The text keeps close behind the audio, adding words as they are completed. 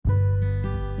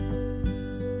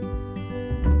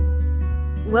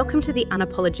Welcome to The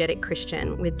Unapologetic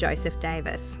Christian with Joseph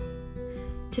Davis.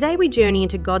 Today we journey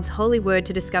into God's holy word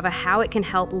to discover how it can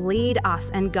help lead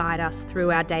us and guide us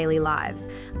through our daily lives.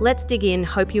 Let's dig in.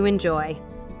 Hope you enjoy.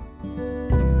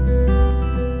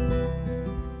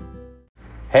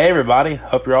 Hey everybody,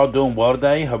 hope you're all doing well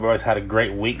today. Hope everybody's had a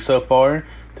great week so far.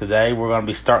 Today we're going to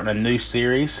be starting a new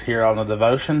series here on the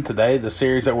devotion. Today the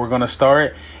series that we're going to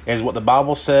start is what the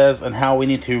Bible says and how we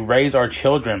need to raise our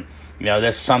children. You know,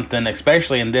 that's something,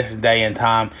 especially in this day and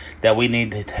time, that we need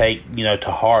to take,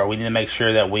 to heart. We need to make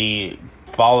sure that we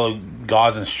follow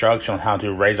God's instruction on how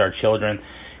to raise our children,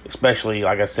 especially,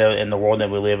 like I said, in the world that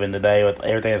we live in today with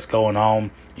everything that's going on.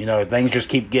 Things just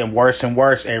keep getting worse and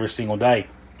worse every single day.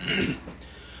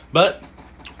 But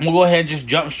we'll go ahead and just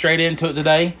jump straight into it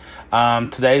today.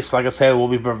 Today, so like I said, we'll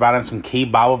be providing some key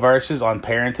Bible verses on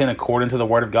parenting according to the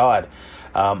Word of God.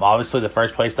 Obviously, the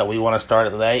first place that we want to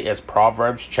start today is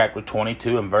Proverbs chapter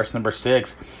 22 and verse number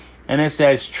 6. And it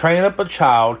says, "Train up a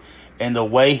child in the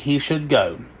way he should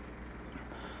go,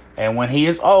 and when he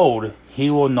is old, he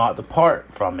will not depart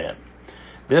from it."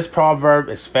 This proverb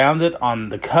is founded on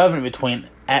the covenant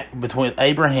between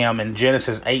Abraham in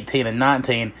Genesis 18 and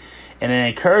 19, and it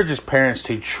encourages parents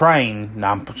to train,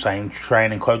 now I'm saying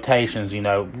train in quotations,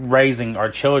 raising our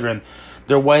children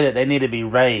the way that they need to be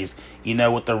raised,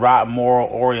 with the right moral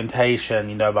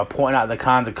orientation, by pointing out the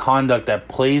kinds of conduct that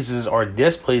pleases or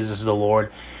displeases the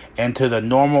Lord and to the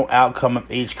normal outcome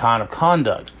of each kind of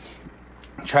conduct.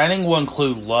 Training will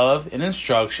include love and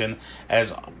instruction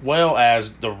as well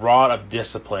as the rod of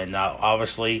discipline. Now,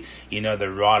 obviously, the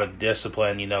rod of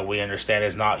discipline, we understand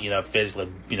is not, physically,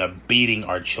 beating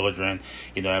our children.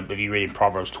 If you read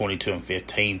Proverbs 22 and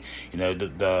 15,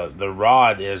 the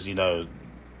rod is,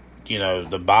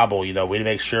 the Bible, we need to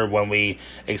make sure when we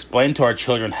explain to our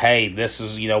children, hey, this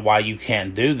is, why you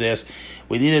can't do this.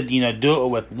 We need to, do it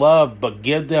with love, but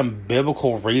give them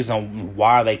biblical reason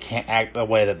why they can't act the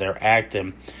way that they're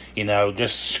acting.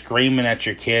 Just screaming at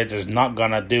your kids is not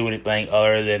going to do anything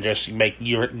other than just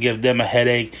give them a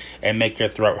headache and make your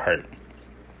throat hurt.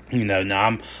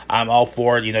 Now I'm all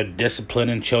for,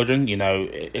 disciplining children,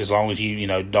 as long as you,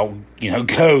 don't,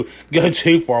 go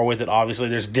too far with it. Obviously,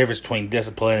 there's a difference between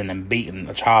discipline and beating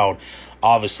a child.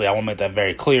 Obviously, I want to make that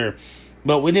very clear.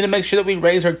 But we need to make sure that we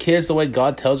raise our kids the way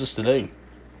God tells us to do.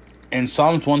 In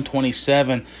Psalms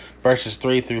 127, verses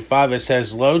 3 through 5, it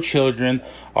says, "Lo, children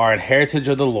are an heritage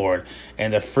of the Lord,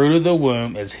 and the fruit of the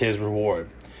womb is his reward.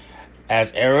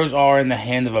 As arrows are in the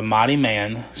hand of a mighty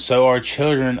man, so are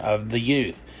children of the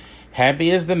youth.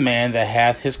 Happy is the man that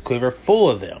hath his quiver full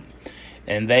of them,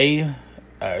 and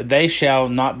they shall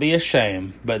not be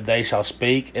ashamed, but they shall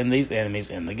speak in these enemies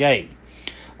in the gate."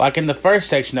 Like in the first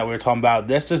section that we were talking about,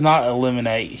 this does not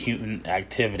eliminate human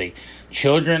activity.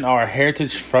 Children are a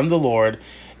heritage from the Lord,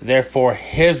 therefore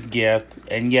his gift,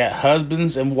 and yet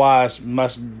husbands and wives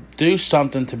must do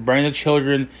something to bring the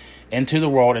children into the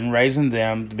world and raising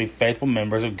them to be faithful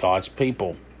members of God's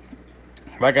people.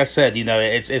 Like I said,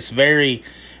 it's very,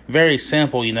 very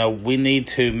simple. We need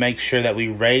to make sure that we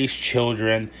raise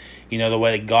children, the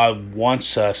way that God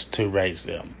wants us to raise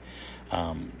them.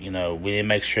 We need to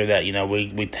make sure that,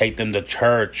 we take them to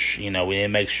church. We need to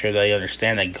make sure they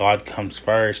understand that God comes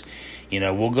first.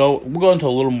 We'll go into a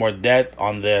little more depth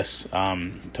on this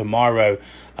tomorrow.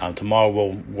 Tomorrow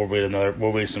we'll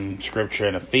read some scripture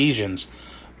in Ephesians.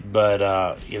 But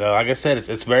like I said,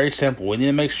 it's very simple. We need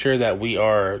to make sure that we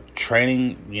are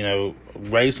training,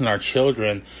 raising our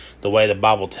children the way the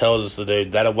Bible tells us to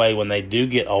do. That way, when they do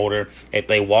get older, if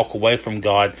they walk away from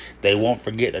God, they won't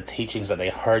forget the teachings that they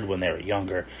heard when they were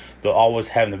younger. They'll always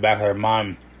have in the back of their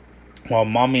mind, well,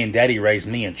 Mommy and Daddy raised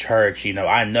me in church.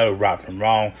 I know right from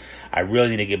wrong. I really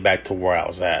need to get back to where I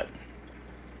was at.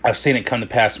 I've seen it come to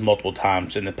pass multiple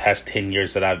times in the past 10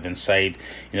 years that I've been saved.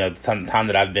 The time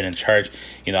that I've been in church,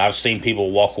 I've seen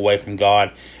people walk away from God,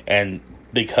 and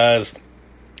because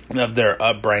of their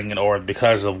upbringing or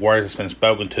because of words that's been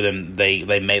spoken to them,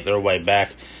 they make their way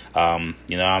back. I'm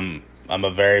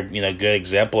a very, good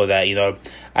example of that.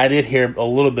 I did hear a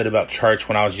little bit about church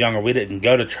when I was younger. We didn't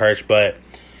go to church, but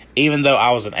even though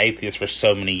I was an atheist for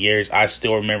so many years, I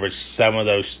still remember some of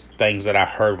those things that I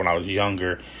heard when I was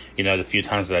younger, the few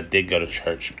times that I did go to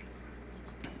church.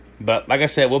 But like I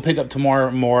said, we'll pick up tomorrow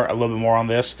a little bit more on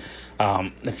this.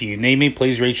 If you need me,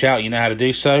 please reach out. You know how to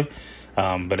do so.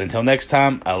 But until next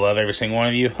time, I love every single one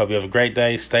of you. Hope you have a great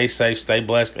day. Stay safe, stay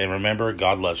blessed, and remember,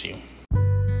 God loves you.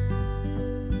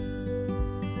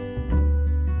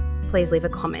 Please leave a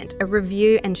comment, a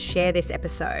review, and share this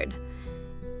episode.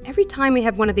 Every time we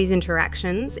have one of these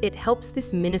interactions, it helps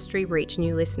this ministry reach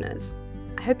new listeners.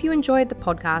 I hope you enjoyed the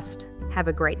podcast. Have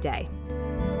a great day.